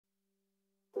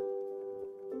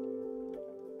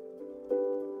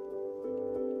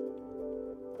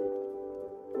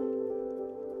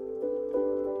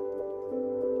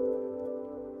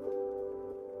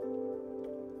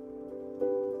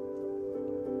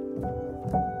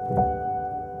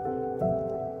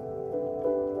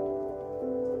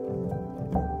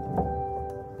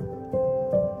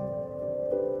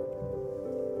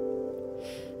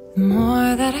The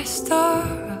more that I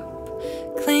store up,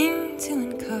 cling to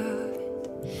and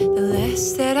covet, the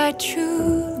less that I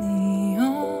truly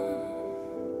own.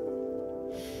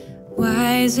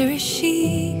 Wiser is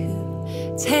she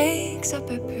who takes up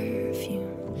her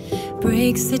perfume,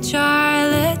 breaks the jar,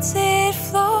 lets it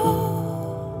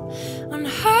flow. On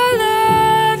her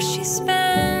love she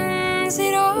spends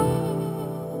it all.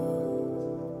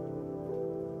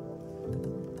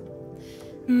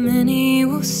 Many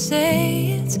will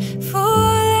say it's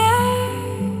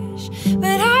foolish,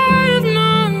 but I've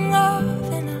known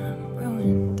love and I'm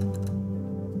ruined.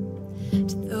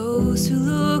 To those who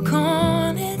look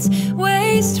on, it's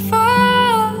wasteful,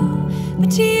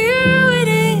 but to you it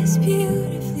is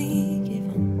beautifully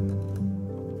given.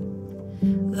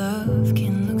 Love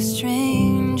can look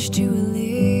strange to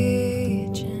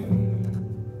religion.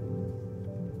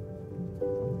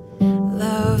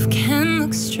 Love can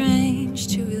look strange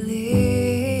to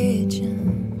religion.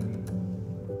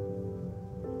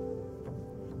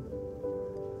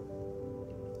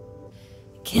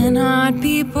 Cannot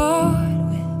be bought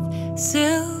with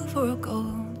silver or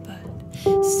gold, but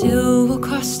still will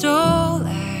cost all I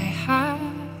have.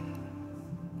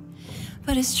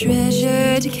 But as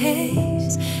treasure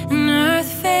decays and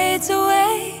earth fades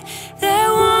away, there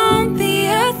won't be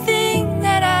a thing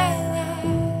that I lack.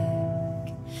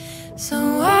 So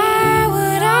why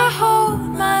would I hold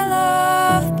my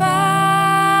love back?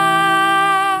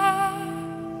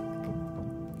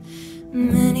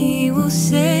 Many will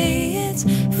say it's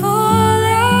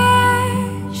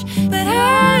foolish, but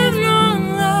I've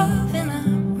known love and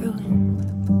I'm ruined.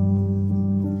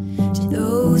 To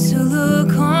those who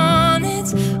look on,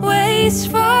 it's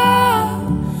wasteful,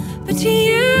 but to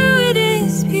you it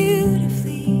is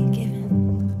beautifully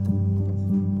given.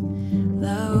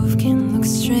 Love can look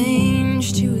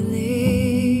strange to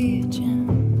religion.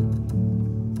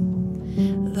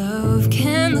 Love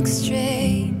can look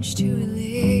strange to religion.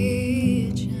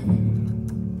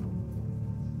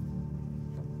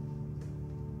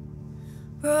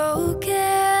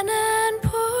 Broken and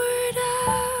poured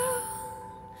out,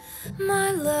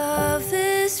 my love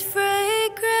is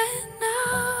fragrant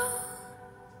now.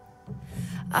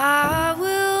 I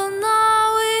will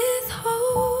not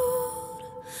withhold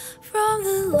from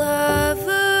the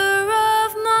lover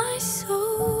of my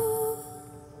soul.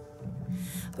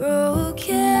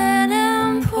 Broken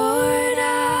and poured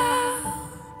out,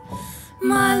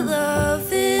 my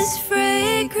love is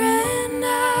fragrant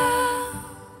now.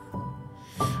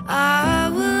 I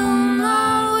will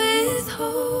not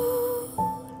withhold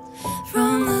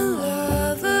from the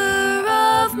lover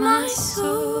of my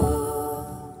soul.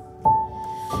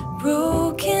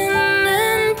 Broken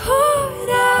and poured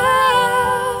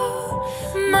out,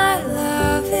 my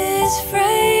love is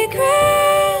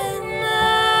fragrant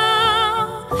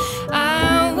now.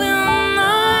 I will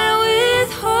not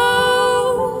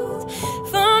withhold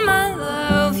from my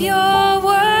love. You're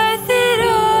worth it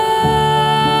all.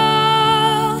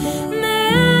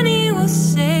 Many will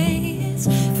say it's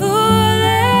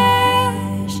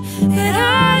foolish, but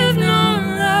I've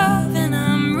known love and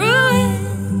I'm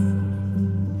ruined.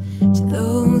 To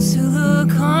those who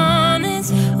look on,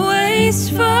 it's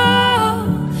wasteful,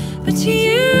 but to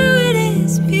you it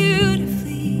is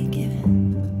beautifully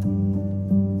given.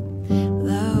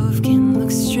 Love can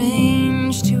look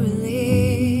strange to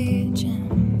religion.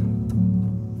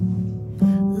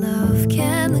 Love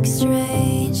can look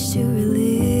strange to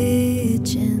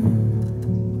religion.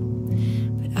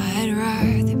 But I'd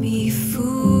rather be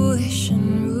foolish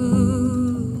and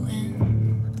ruined.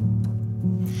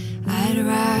 I'd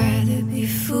rather be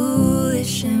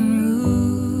foolish and ruined.